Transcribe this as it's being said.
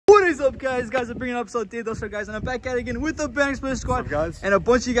What is up, guys? Guys, I'm bringing up episode 3 of those guys, and I'm back at it again with the Bang Split Squad. Guys? And a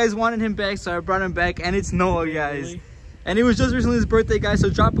bunch of you guys wanted him back, so I brought him back, and it's Noah, guys. Really? And it was just recently his birthday, guys, so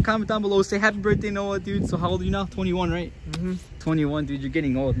drop a comment down below. Say happy birthday, Noah, dude. So how old are you now? 21, right? 21, dude. You're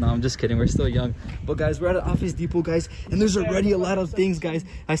getting old. No, I'm just kidding. We're still young. But guys, we're at an Office Depot, guys, and there's already a lot of things, guys.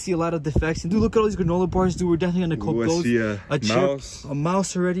 I see a lot of defects. And dude, look at all these granola bars, dude. We're definitely gonna cook those. I see a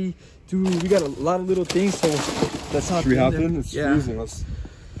mouse already. Dude, we got a lot of little things, so let's hop in. Should we hop in? It's freezing.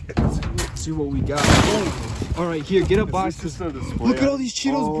 Let's see what we got. All right, here, get a box. Look at all these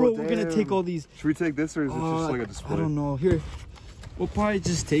Cheetos, bro. Damn. We're gonna take all these. Should we take this, or is it just like a display? I don't know. Here, we'll probably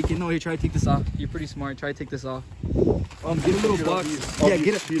just take it. No, here, try to take this off. You're pretty smart. Try to take this off. Get a little box. Yeah,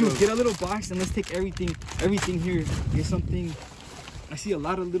 get a little box, and let's take everything here. Get something. I see a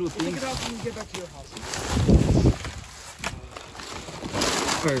lot of little things. Pick it up when you get back to your house.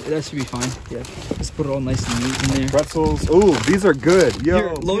 Alright, that should be fine. Yeah, let's put it all nice and neat in there. Pretzels. Oh, these are good. Yo,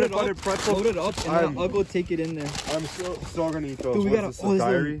 here, load it up, and I'll go take it in there. I'm still gonna eat those. Dude, we got a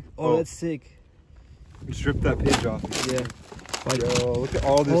diary. That's sick. Strip that page off. Yeah. Yo, look at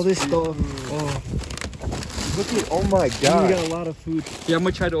all this stuff. Oh. Look at, oh my god. Dude, we got a lot of food. Yeah, I'm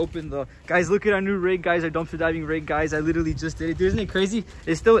gonna try to open the guys. Look at our new rig, guys. Our dumpster diving rig, guys. I literally just did it. Dude, isn't it crazy?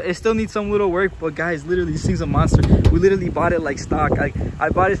 It still needs some little work, but guys, literally this thing's a monster. We literally bought it like stock. I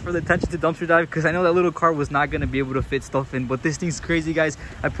bought it for the attention to dumpster dive because I know that little car was not gonna be able to fit stuff in, but this thing's crazy, guys.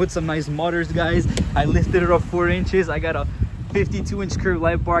 I put some nice mutters, guys. I lifted it up 4 inches. I got a 52-inch curved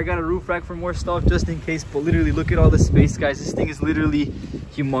light bar. I got a roof rack for more stuff just in case, but literally look at all the space, guys. This thing is literally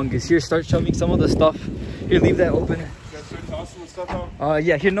humongous. Here, start shoving some of the stuff. Here, leave that open. You guys start tossing the stuff out?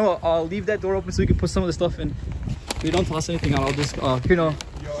 Yeah, here, no, I'll leave that door open so you can put some of the stuff in. We don't toss anything out. I'll just here, no.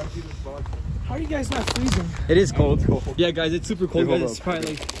 Yo, I see this box. How are you guys not freezing? It is cold. Yeah, guys, it's super cold, guys. It's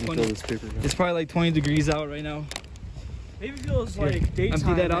probably like 20. It's probably like 20 degrees out right now. Maybe it feels like daytime.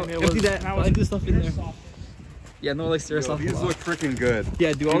 Empty that out. Empty that. I'll empty the stuff in there. Yeah, no, like serious. These look freaking good.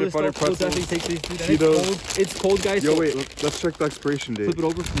 Yeah, do all this stuff. We'll definitely take these. Cheetos. It's cold, guys. Yo, wait, let's check the expiration date. Flip it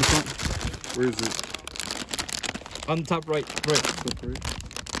over from the front. Where is it? On the top right.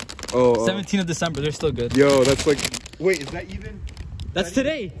 Oh, 17th of December. They're still good. Yo, that's like. Wait, is that even? That's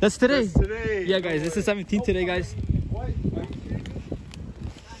today. That's today. That's today. Yeah, guys, it's the 17th today, guys. What? Are you kidding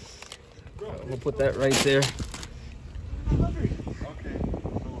me? We'll put that right there. Okay.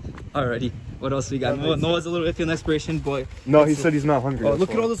 Alrighty. What else we got? Noah's a little iffy on expiration, but no, he said he's not hungry. Oh, look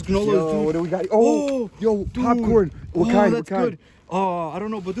at all those granolas, dude. What do we got? Oh, yo, dude. Popcorn. What kind? That's good. Oh, I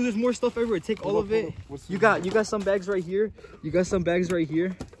don't know, but dude, there's more stuff everywhere. Take all of it. You got some bags right here. You got some bags right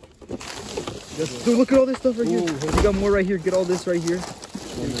here. Dude, look at all this stuff right here. You got more right here. Get all this right here.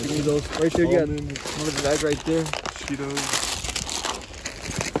 Give me those right there. You got another bag right there. Cheetos.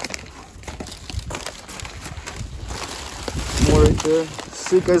 More right there.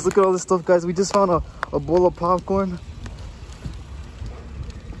 Sick, guys. Look at all this stuff, guys. We just found a bowl of popcorn.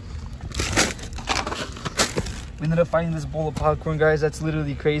 We ended up finding this bowl of popcorn, guys. That's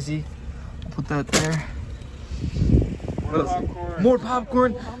literally crazy. I'll put that there. More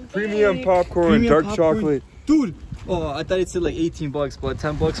popcorn. Premium popcorn. Dark chocolate. Dude. Oh, I thought it said like 18 bucks, but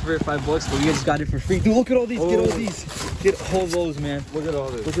 10 bucks for it, 5 bucks, but we just got it for free. Dude, look at all these. Get all these. Get all those, man. Look at all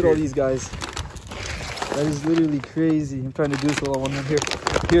this. Look at all these, guys. That is literally crazy. I'm trying to do this while I want them.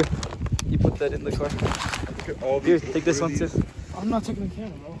 Here. You put that in the car. Look at all these. Here, take this one too. I'm not taking the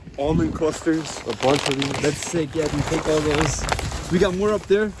camera, bro. Almond clusters, a bunch of these. That's sick. Yeah, we take all those. We got more up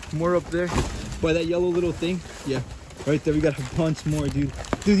there. By that yellow little thing. Yeah, right there. We got a bunch more, dude.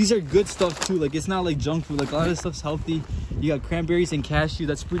 Dude, these are good stuff too. Like, it's not like junk food. Like, a lot of this stuff's healthy. You got cranberries and cashew.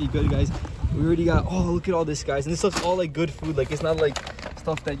 That's pretty good, guys. We already got, oh, look at all this, guys. And this stuff's all like good food. Like, it's not like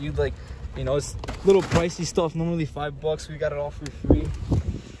stuff that you'd like, you know, it's little pricey stuff. Normally 5 bucks. We got it all for free.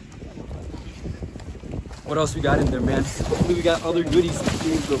 What else we got in there, man? Hopefully we got other goodies.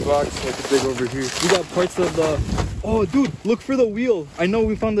 Here's the box I can dig over here. We got parts of the... Oh, dude, look for the wheel. I know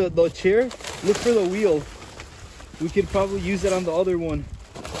we found the chair. Look for the wheel. We could probably use it on the other one.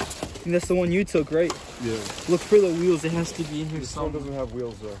 And that's the one you took, right? Yeah. Look for the wheels. It has to be in here. This one doesn't have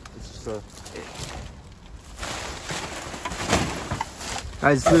wheels, though. It's just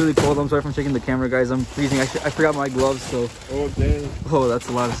Guys, it's really cold. I'm sorry if I'm shaking the camera, guys. I'm freezing. I forgot my gloves, so... Oh, damn. Oh, that's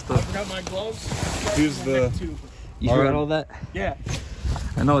a lot of stuff. I forgot my gloves. Here's the... You forgot all that? Yeah.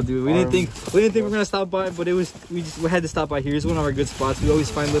 I know, dude. We didn't think we were gonna stop by, but we had to stop by here. It's one of our good spots. We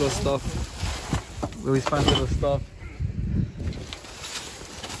always find little stuff.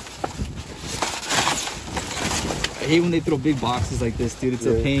 I hate when they throw big boxes like this, dude. It's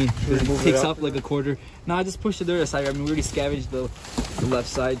a pain. It takes up like a quarter. Nah, just push it there aside. I mean, we already scavenged the left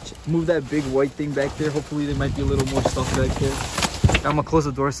side. Move that big white thing back there. Hopefully there might be a little more stuff back there. I'm gonna close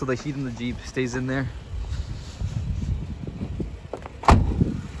the door so the heat in the Jeep stays in there.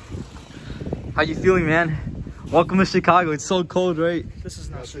 How you feeling, man? Welcome to Chicago. It's so cold, right? This is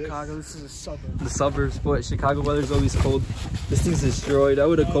not Chicago. This is a suburb. The suburbs, but Chicago weather's always cold. This thing's destroyed. I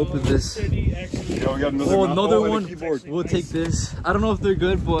would have coped with this. Yo, we got Another one. Keyboard. We'll take this. I don't know if they're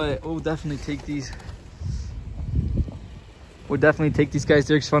good, but we'll definitely take these. We'll definitely take these guys.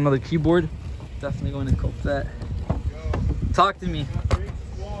 Derek's found another keyboard. Definitely going to cope that. Talk to me.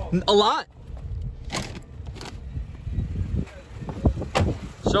 A lot.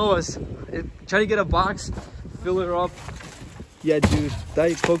 Show us. Try to get a box, fill it up. Yeah, dude.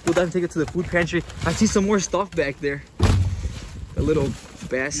 Diet Coke. We'll definitely take it to the food pantry. I see some more stuff back there. A little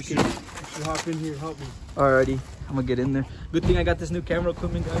basket. You should hop in here. Help me. Alrighty, I'm gonna get in there. Good thing I got this new camera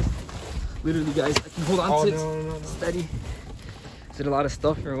equipment, guys. Literally, guys, I can hold on to it. No. Steady. Is it a lot of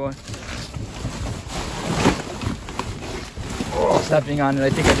stuff or what? Stepping on it, I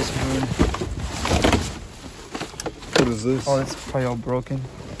think I just ruined. What is this? Oh, it's probably all broken.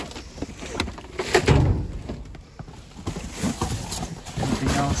 Anything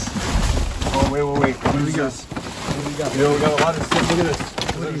else? Oh, wait. What is this? What do we got? Yo, we got a lot of stuff. Look at this.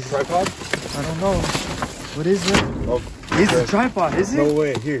 What Is is it a tripod? I don't know. What is it? Oh, It's a tripod, is it? no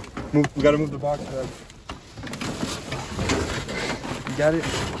way. Here. Move. We gotta move the box back. You got it?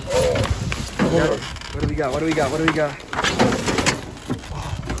 What do we got?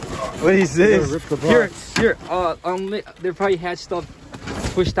 What is this? Rip the box. Here. They're probably hatched up.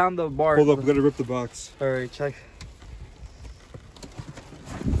 Push down the bar. Hold up. We gotta rip the box. All right, check.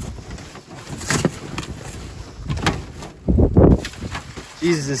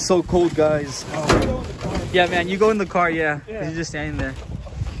 Jesus, it's so cold, guys. Oh. Yeah, man, you go in the car, yeah. 'Cause you're just standing there.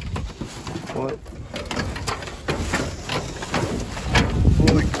 What?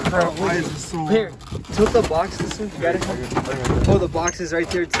 Holy crap. Why is this so Here, tilt the box this way. You got it? Oh, the box is right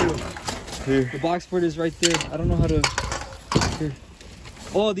there, too. Here. The box port is right there. I don't know how to... Here.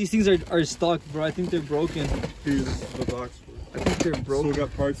 Oh, these things are stuck, bro. I think they're broken. Here, this is the box. I think they're broken. Still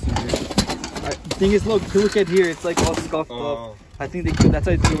got parts in here. The thing is, look at here. It's like all scuffed up. I think they could. That's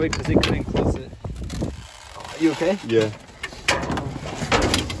why I threw it because they couldn't close it. You okay? Yeah.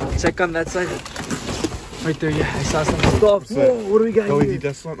 Check on that side. Right there, yeah. I saw some stuff. Whoa, what do we got LED here?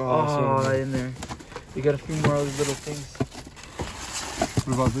 desk lamp. Oh, right in there. We got a few more of these little things.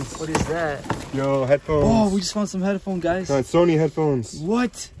 What about this? What is that? Yo, headphones. Oh, we just found some headphones, guys. No, it's Sony headphones.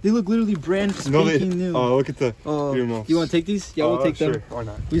 What? They look literally brand spanking new. Oh, look at the Oh, earmuffs. you want to take these? Yeah, we'll take them. Sure, why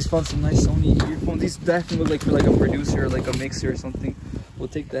not? We just found some nice Sony earphones. These definitely look like for like a producer or like a mixer or something. We'll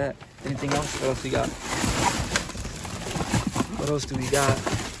take that. Anything else? What else we got? What else do we got?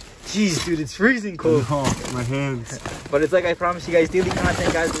 Jeez, dude, it's freezing cold. Oh, my hands. But it's like I promise you guys, daily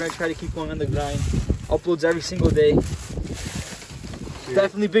content, guys. We're gonna try to keep going on the grind. Uploads every single day. Yeah.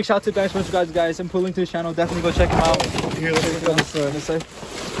 Definitely big shout out to Banks Sports guys. I'm pulling to his channel. Definitely go check him out. Here, let's go this side. This side.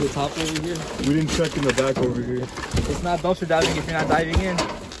 To the top over here. We didn't check in the back over here. It's not dumpster diving if you're not diving in.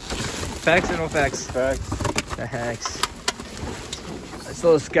 Facts or no facts? Facts. The hacks. I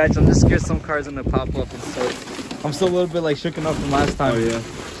saw a sketch. I'm just scared some cars gonna pop up and start. I'm still a little bit like shooken up from last time. Oh yeah.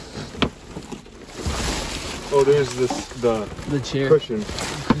 Oh, there's the chair. cushion.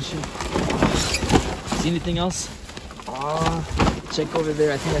 See anything else? Check over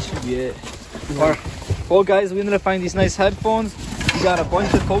there. I think that should be it. Alright. Well, guys, we ended up finding these nice headphones. We got a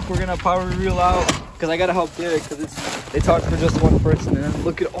bunch of Coke. We're gonna power reel out because I gotta help Derek because they talk for just one person. And then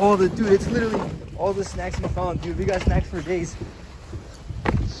look at all the dude. It's literally all the snacks we found, dude. We got snacks for days.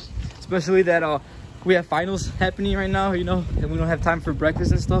 Especially that we have finals happening right now, you know, and we don't have time for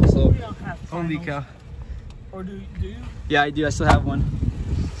breakfast and stuff. So We don't have holy finals. cow. Or do you? Yeah, I do. I still have one.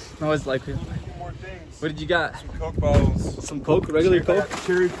 I always like it. More things. What did you got? Some Coke bottles. Some Coke, regular Coke?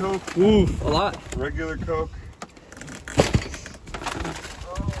 Cherry Coke. Ooh, a lot. Regular Coke.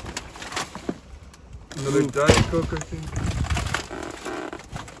 Another Diet Coke, I think.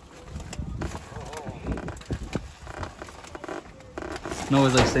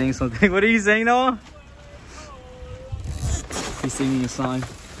 Noah's like saying something. What are you saying, Noah? He's singing a song.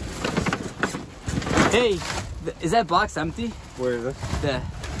 Hey, is that box empty? Where is it? There.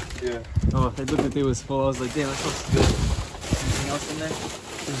 Yeah. Oh, I looked like it was full. I was like, damn, that looks good. Anything else in there?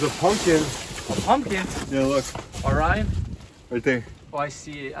 There's a pumpkin. A pumpkin. Yeah, look. Orion. Right there. Oh, I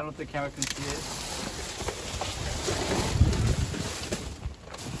see it. I don't think the camera can see it.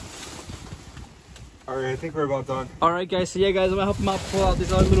 Alright, I think we're about done. All right, guys. So yeah, guys, I'm gonna help him out pull out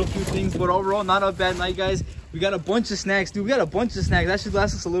these other little few things. But overall, not a bad night, guys. We got a bunch of snacks, dude. We got a bunch of snacks. That should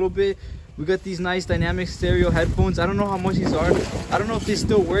last us a little bit. We got these nice dynamic stereo headphones. I don't know how much these are. I don't know if they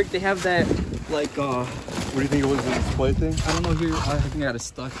still work. They have that like What do you think it was, the display thing? I don't know here. I think I got it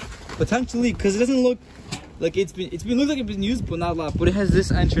stuck. Potentially, because it doesn't look like it's been look like it's been used, but not a lot. But it has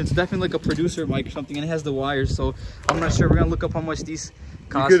this entrance, definitely like a producer mic or something, and it has the wires. So I'm not sure. We're gonna look up how much these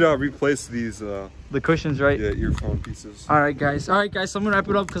cost. You could replace these. The cushions, right? Yeah, earphone pieces. All right, guys. So I'm gonna wrap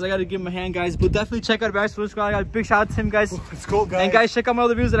it up because I gotta give him a hand, guys. But definitely check out Bash Squad. I got a big shout out to him, guys. It's cool, guys. And guys, check out my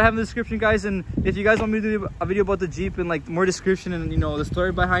other videos that I have in the description, guys. And if you guys want me to do a video about the Jeep and like more description and, you know, the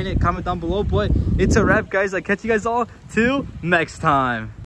story behind it, comment down below. But it's a wrap, guys. I catch you guys all till next time.